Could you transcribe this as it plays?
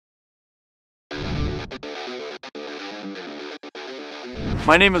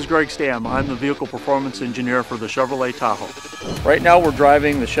My name is Greg Stam. I'm the Vehicle Performance Engineer for the Chevrolet Tahoe. Right now we're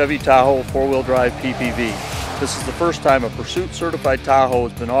driving the Chevy Tahoe 4-wheel drive PPV. This is the first time a Pursuit certified Tahoe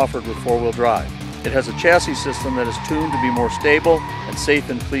has been offered with 4-wheel drive. It has a chassis system that is tuned to be more stable and safe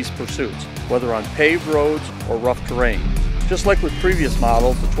in police pursuits, whether on paved roads or rough terrain. Just like with previous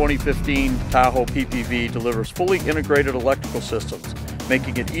models, the 2015 Tahoe PPV delivers fully integrated electrical systems,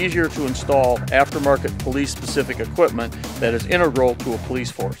 making it easier to install aftermarket police-specific equipment that is integral to a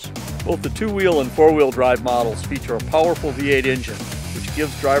police force. Both the 2-wheel and 4-wheel drive models feature a powerful V8 engine, which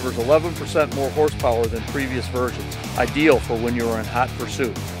gives drivers 11% more horsepower than previous versions, ideal for when you are in hot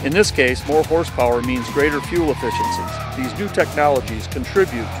pursuit. In this case, more horsepower means greater fuel efficiencies. These new technologies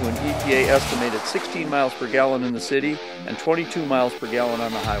contribute to an EPA estimated 16 miles per gallon in the city and 22 miles per gallon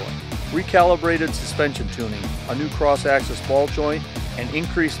on the highway. Recalibrated suspension tuning, a new cross-axis ball joint, and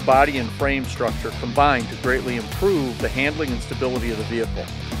increased body and frame structure combine to greatly improve the handling and stability of the vehicle.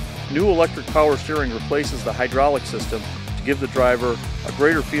 New electric power steering replaces the hydraulic system to give the driver a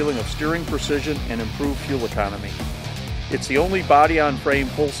greater feeling of steering precision and improved fuel economy. It's the only body-on-frame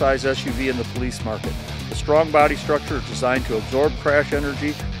full-size SUV in the police market. The strong body structure is designed to absorb crash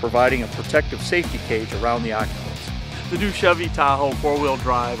energy, providing a protective safety cage around the occupants. The new Chevy Tahoe 4-wheel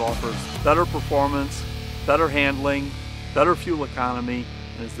drive offers better performance, better handling, better fuel economy,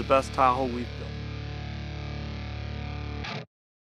 and is the best Tahoe we've built.